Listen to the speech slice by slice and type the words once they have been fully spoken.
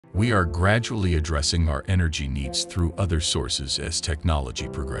We are gradually addressing our energy needs through other sources as technology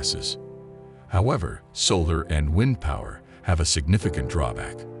progresses. However, solar and wind power have a significant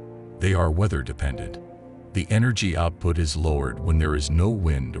drawback. They are weather dependent. The energy output is lowered when there is no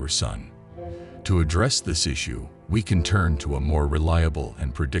wind or sun. To address this issue, we can turn to a more reliable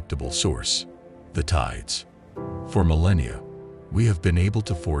and predictable source, the tides. For millennia, we have been able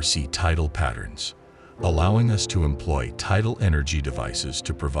to foresee tidal patterns, allowing us to employ tidal energy devices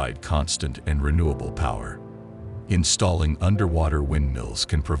to provide constant and renewable power. Installing underwater windmills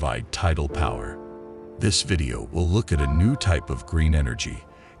can provide tidal power. This video will look at a new type of green energy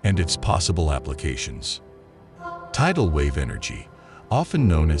and its possible applications. Tidal wave energy, often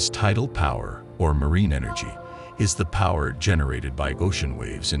known as tidal power or marine energy, is the power generated by ocean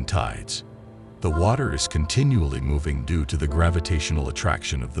waves and tides. The water is continually moving due to the gravitational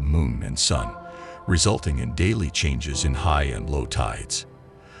attraction of the moon and sun, resulting in daily changes in high and low tides.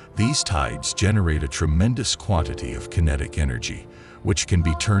 These tides generate a tremendous quantity of kinetic energy, which can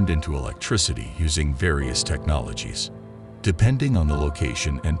be turned into electricity using various technologies. Depending on the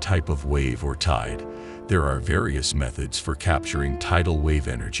location and type of wave or tide, there are various methods for capturing tidal wave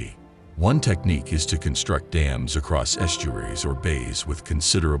energy. One technique is to construct dams across estuaries or bays with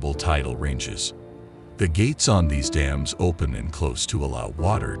considerable tidal ranges. The gates on these dams open and close to allow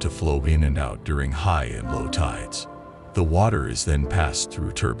water to flow in and out during high and low tides. The water is then passed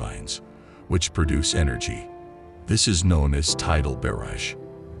through turbines, which produce energy. This is known as tidal barrage.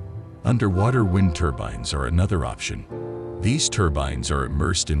 Underwater wind turbines are another option. These turbines are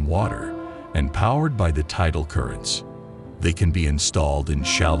immersed in water and powered by the tidal currents. They can be installed in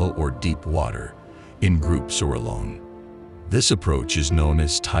shallow or deep water, in groups or alone. This approach is known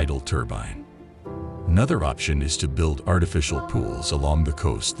as tidal turbine. Another option is to build artificial pools along the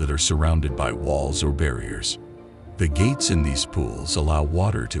coast that are surrounded by walls or barriers. The gates in these pools allow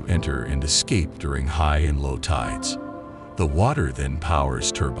water to enter and escape during high and low tides. The water then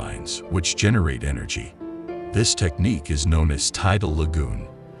powers turbines, which generate energy. This technique is known as tidal lagoon.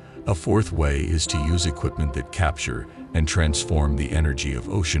 A fourth way is to use equipment that capture and transform the energy of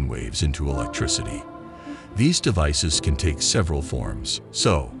ocean waves into electricity. These devices can take several forms.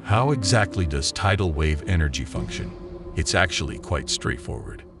 So, how exactly does tidal wave energy function? It's actually quite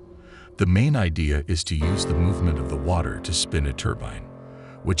straightforward. The main idea is to use the movement of the water to spin a turbine,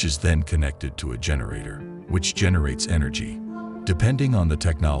 which is then connected to a generator, which generates energy. Depending on the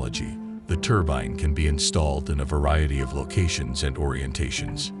technology, the turbine can be installed in a variety of locations and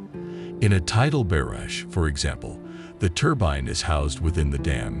orientations. In a tidal barrage, for example, the turbine is housed within the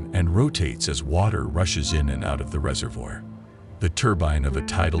dam and rotates as water rushes in and out of the reservoir. The turbine of a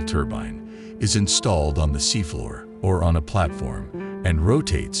tidal turbine is installed on the seafloor or on a platform and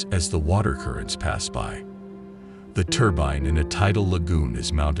rotates as the water currents pass by. The turbine in a tidal lagoon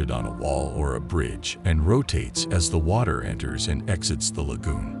is mounted on a wall or a bridge and rotates as the water enters and exits the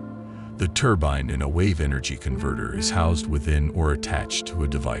lagoon. The turbine in a wave energy converter is housed within or attached to a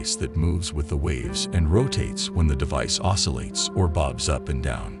device that moves with the waves and rotates when the device oscillates or bobs up and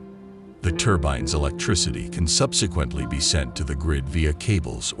down. The turbine's electricity can subsequently be sent to the grid via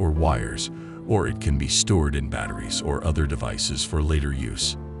cables or wires, or it can be stored in batteries or other devices for later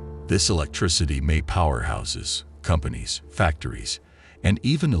use. This electricity may power houses, companies, factories, and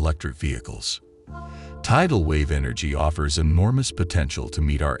even electric vehicles. Tidal wave energy offers enormous potential to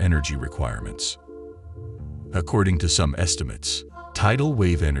meet our energy requirements. According to some estimates, tidal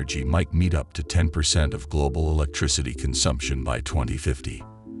wave energy might meet up to 10% of global electricity consumption by 2050.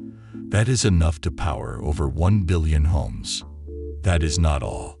 That is enough to power over 1 billion homes. That is not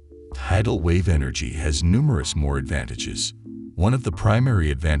all. Tidal wave energy has numerous more advantages. One of the primary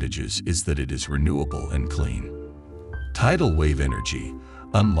advantages is that it is renewable and clean. Tidal wave energy,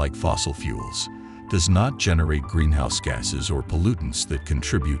 unlike fossil fuels, does not generate greenhouse gases or pollutants that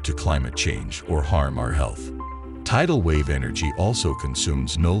contribute to climate change or harm our health. Tidal wave energy also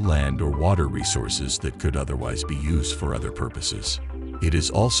consumes no land or water resources that could otherwise be used for other purposes. It is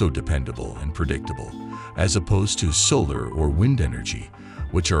also dependable and predictable, as opposed to solar or wind energy,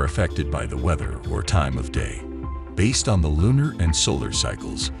 which are affected by the weather or time of day. Based on the lunar and solar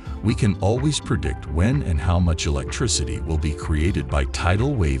cycles, we can always predict when and how much electricity will be created by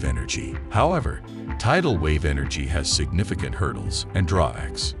tidal wave energy. However, tidal wave energy has significant hurdles and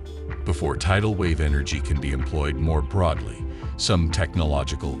drawbacks. Before tidal wave energy can be employed more broadly, some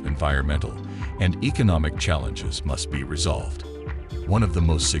technological, environmental, and economic challenges must be resolved. One of the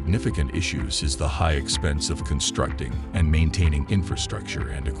most significant issues is the high expense of constructing and maintaining infrastructure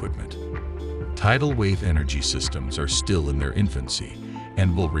and equipment. Tidal wave energy systems are still in their infancy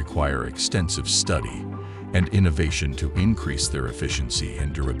and will require extensive study, and innovation to increase their efficiency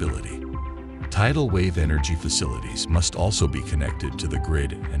and durability. Tidal wave energy facilities must also be connected to the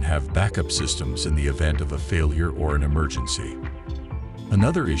grid and have backup systems in the event of a failure or an emergency.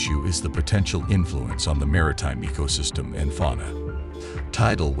 Another issue is the potential influence on the maritime ecosystem and fauna.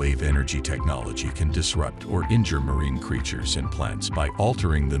 Tidal wave energy technology can disrupt or injure marine creatures and plants by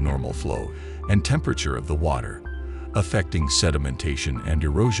altering the normal flow and temperature of the water, affecting sedimentation and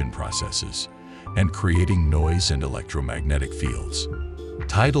erosion processes, and creating noise and electromagnetic fields.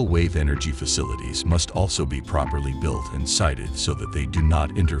 Tidal wave energy facilities must also be properly built and sited so that they do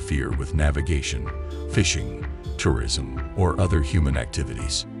not interfere with navigation, fishing, tourism, or other human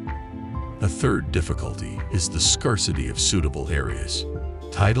activities. A third difficulty is the scarcity of suitable areas.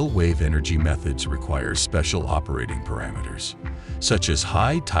 Tidal wave energy methods require special operating parameters, such as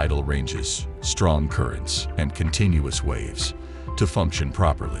high tidal ranges, strong currents, and continuous waves, to function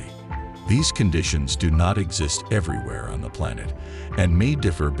properly. These conditions do not exist everywhere on the planet and may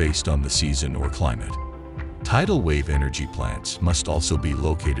differ based on the season or climate. Tidal wave energy plants must also be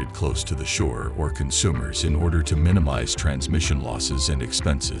located close to the shore or consumers in order to minimize transmission losses and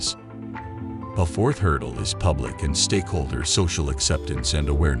expenses. A fourth hurdle is public and stakeholder social acceptance and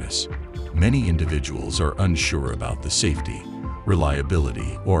awareness. Many individuals are unsure about the safety,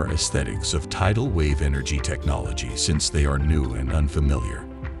 reliability, or aesthetics of tidal wave energy technology since they are new and unfamiliar.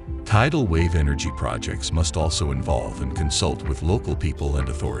 Tidal wave energy projects must also involve and consult with local people and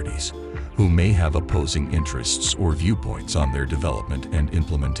authorities, who may have opposing interests or viewpoints on their development and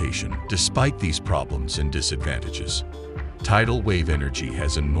implementation. Despite these problems and disadvantages, tidal wave energy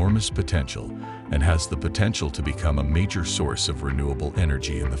has enormous potential and has the potential to become a major source of renewable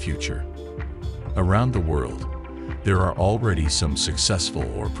energy in the future. Around the world, there are already some successful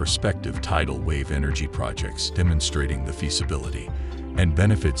or prospective tidal wave energy projects demonstrating the feasibility and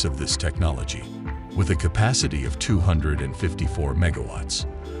benefits of this technology. With a capacity of 254 megawatts,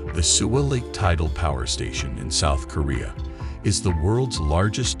 the Suwa Lake Tidal Power Station in South Korea is the world's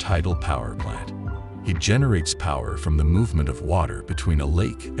largest tidal power plant. It generates power from the movement of water between a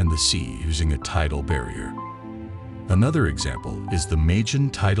lake and the sea using a tidal barrier. Another example is the Magen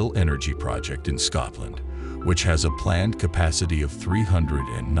Tidal Energy Project in Scotland, which has a planned capacity of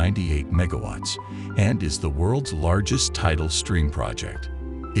 398 megawatts and is the world's largest tidal stream project.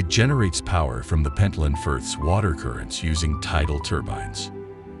 It generates power from the Pentland Firth's water currents using tidal turbines.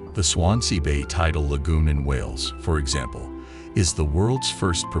 The Swansea Bay Tidal Lagoon in Wales, for example, is the world's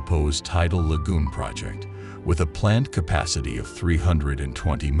first proposed tidal lagoon project, with a planned capacity of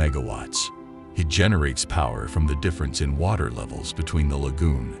 320 megawatts. It generates power from the difference in water levels between the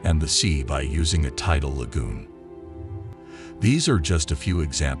lagoon and the sea by using a tidal lagoon. These are just a few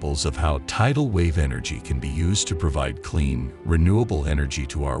examples of how tidal wave energy can be used to provide clean, renewable energy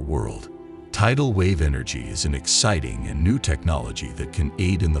to our world. Tidal wave energy is an exciting and new technology that can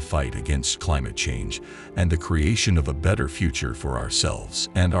aid in the fight against climate change and the creation of a better future for ourselves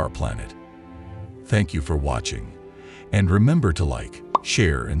and our planet. Thank you for watching, and remember to like,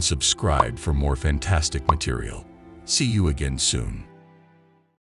 share, and subscribe for more fantastic material. See you again soon.